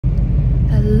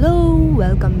Hello,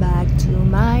 welcome back to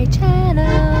my channel.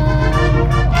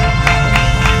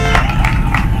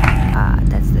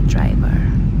 That's the driver.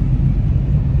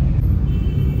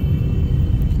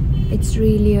 It's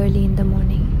really early in the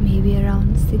morning, maybe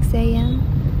around 6 a.m.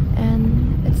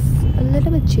 and it's a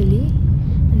little bit chilly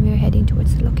and we're heading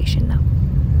towards the location now.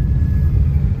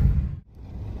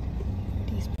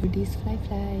 These birdies fly.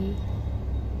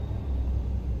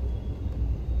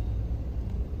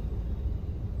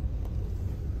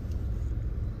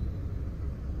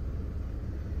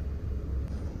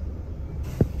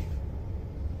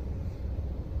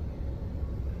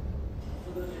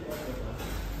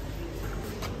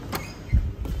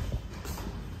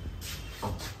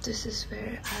 This is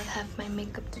where I'll have my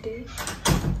makeup today.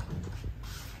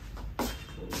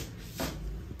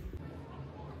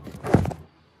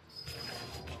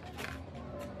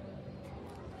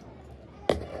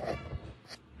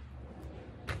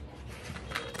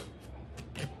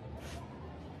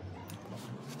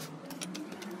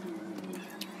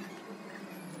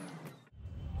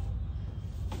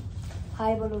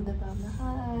 Hi, bolo Deepa.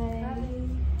 Hi.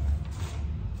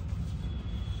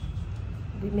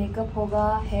 भी makeup होगा,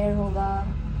 hair होगा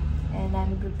and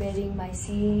I'm preparing my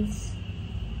scenes.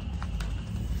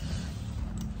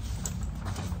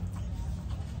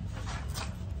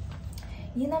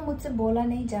 ये ना मुझसे बोला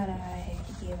नहीं जा रहा है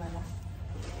कि ये वाला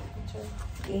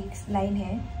एक लाइन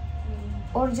है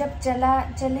और जब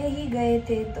चले ही गए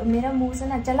थे तो मेरा मुंह से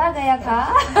ना चला गया था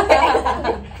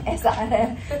ऐसा आ रहा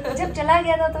है। जब चला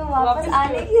गया था तो वापस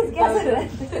आने की क्या जरूरत।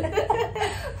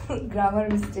 Grammar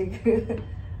mistake.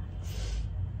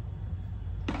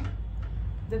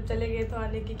 जब चले गए तो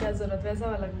आने की क्या जरूरत, वैसा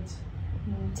वाला कुछ।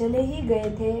 चले ही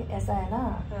गए थे ऐसा है ना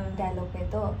डायलॉग में,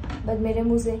 तो बस मेरे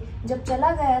मुंह से जब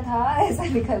चला गया था ऐसा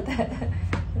निकलता है।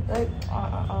 तो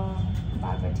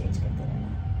बार बार चेंज करते रहना।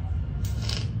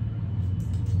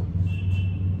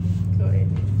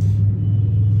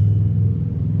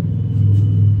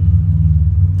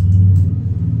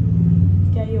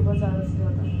 क्या ही होगा ज्यादा से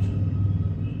ज्यादा,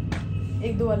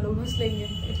 एक दो आलू घुस लेंगे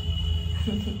फिर।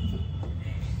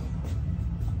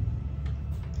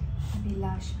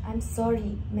 अभिलाष, आई एम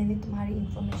सॉरी, मैंने तुम्हारी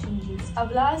इंफॉर्मेशन ली।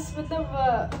 अभिलाष मतलब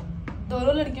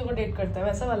दोनों लड़कियों को डेट करता है,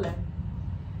 वैसा वाला है।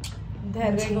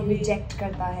 धैर्य को भी रिजेक्ट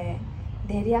करता है।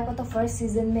 धैर्य को तो फर्स्ट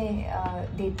सीजन में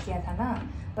डेट किया था ना,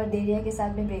 पर धैर्य के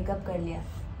साथ में ब्रेकअप कर लिया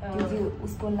क्योंकि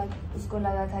उसको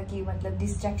लगा था कि मतलब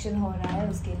डिस्ट्रैक्शन हो रहा है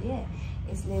उसके लिए,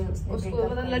 इसलिए उसने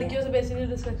ब्रेकअप मतलब लड़कियों से बेसिकली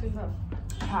डिस्ट्रैक्शन था।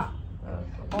 हाँ,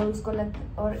 और उसको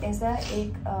और ऐसा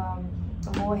एक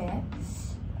वो है,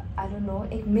 आई डोंट नो,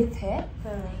 एक मिथ है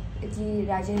कि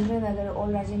राजेंद्र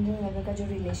नगर का जो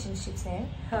रिलेशनशिप्स है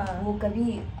वो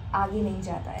कभी आगे नहीं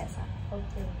जाता ऐसा।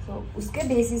 तो उसके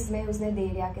बेसिस में उसने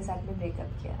धैर्य के साथ में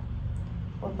ब्रेकअप किया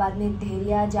और बाद में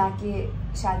धैर्य जाके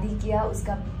शादी किया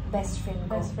उसका बेस्ट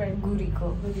फ्रेंड गुरी को।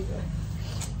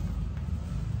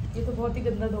 ये तो बहुत ही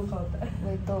गंदा धोखा होता है।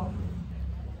 वही तो।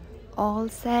 All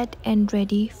set and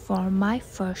ready for my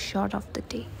first shot of the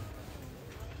day.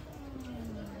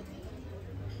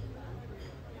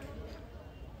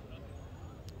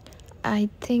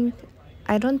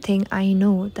 I don't think I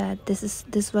know that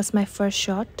this was my first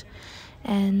shot,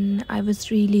 and I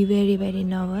was really very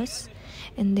nervous,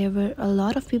 and there were a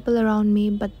lot of people around me,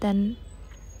 but then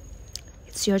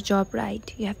it's your job,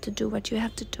 right? You have to do what you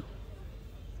have to do.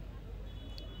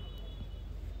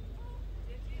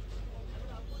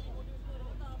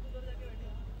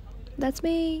 That's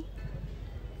me.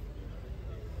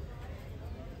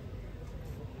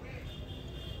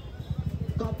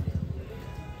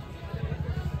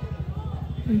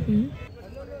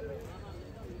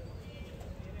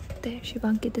 There,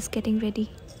 Shivankit is getting ready.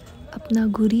 Apna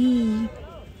guri.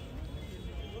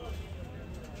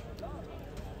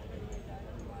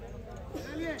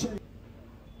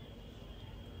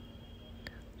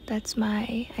 That's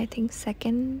my, I think,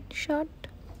 second shot.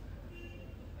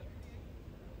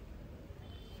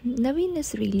 Naveen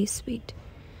is really sweet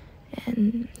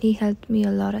and he helped me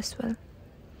a lot as well.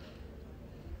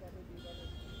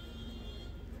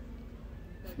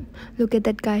 Look at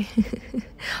that guy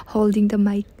holding the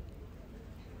mic.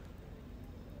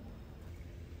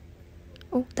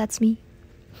 Oh, that's me.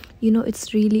 You know,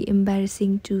 it's really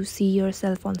embarrassing to see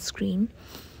yourself on screen.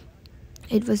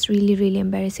 It was really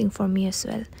embarrassing for me as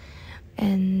well.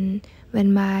 And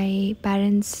when my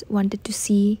parents wanted to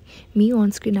see me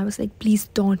on screen, I was like, please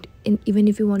don't. And even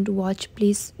if you want to watch,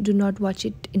 please do not watch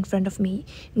it in front of me.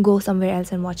 Go somewhere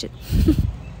else and watch it.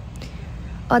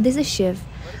 Oh, this is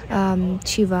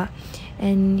Shiva,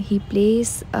 and he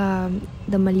plays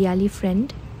the Malayali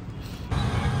friend.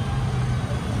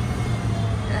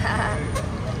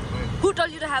 Who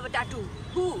told you to have have a tattoo?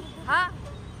 Who? Huh?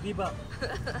 Deepa.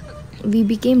 We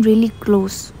became really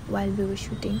close while we were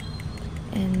shooting,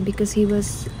 and because he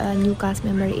was a new cast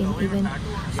member in even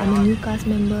I'm a new cast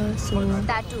member, so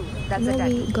Tattoo. That's you a know,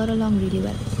 tattoo. we got along really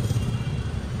well.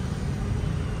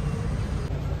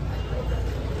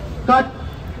 Cut.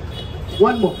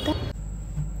 One more.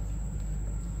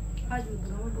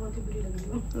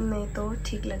 मैं तो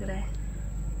ठीक लग रहा है.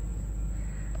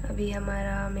 अभी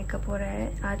हमारा makeup हो रहा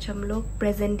है. आज हम लोग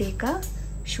प्रेजेंट डे का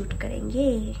शूट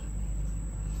करेंगे.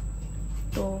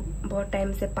 तो बहुत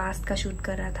टाइम से पास्ट का शूट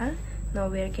कर रहा था. Now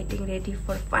we are getting ready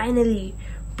for finally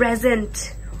present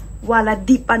वाला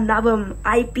Deepa Nabam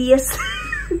IPS.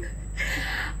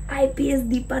 IPS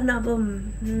Deepa Nabam.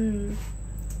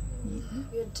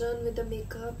 We're done with the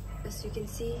makeup. As you can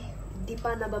see,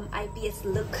 Deepa Nabam IPS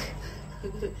look.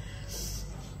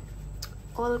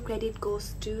 All credit goes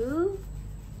to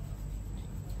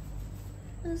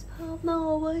this partner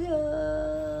over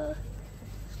here.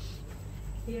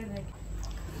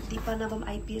 Deepa Nabam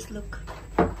IPS look.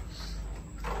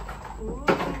 Ooh.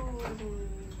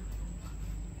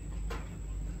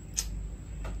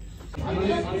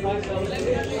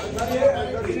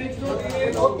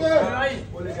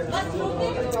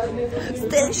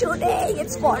 Still shooting.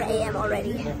 It's 4 AM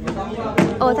already.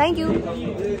 Oh, thank you.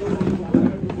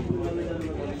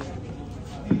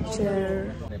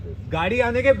 Sure. गाड़ी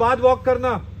आने के बाद walk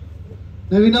करना.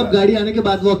 नवीन आप गाड़ी आने के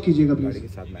बाद वॉक कीजिएगा प्लीज. के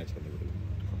साथ मैच करने.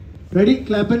 Ready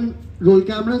clap and role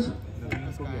cameras.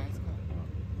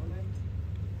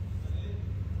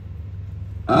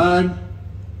 And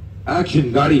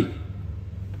action, गाड़ी.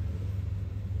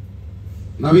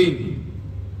 Naveen.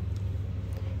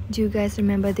 Do you guys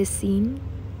remember this scene?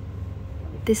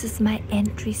 This is my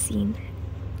entry scene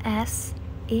as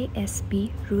ASP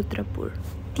Rudrapur.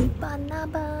 Deepa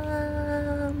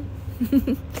Nabam.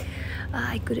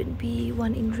 I couldn't be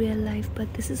one in real life,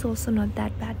 but this is also not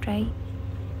that bad, right?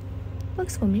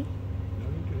 Works for me.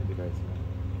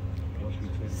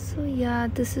 So yeah,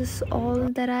 this is all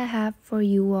that I have for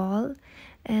you all,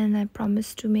 and I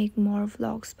promise to make more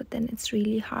vlogs, but then it's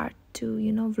really hard to,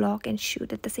 you know, vlog and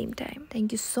shoot at the same time.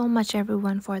 Thank you so much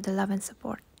everyone for the love and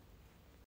support.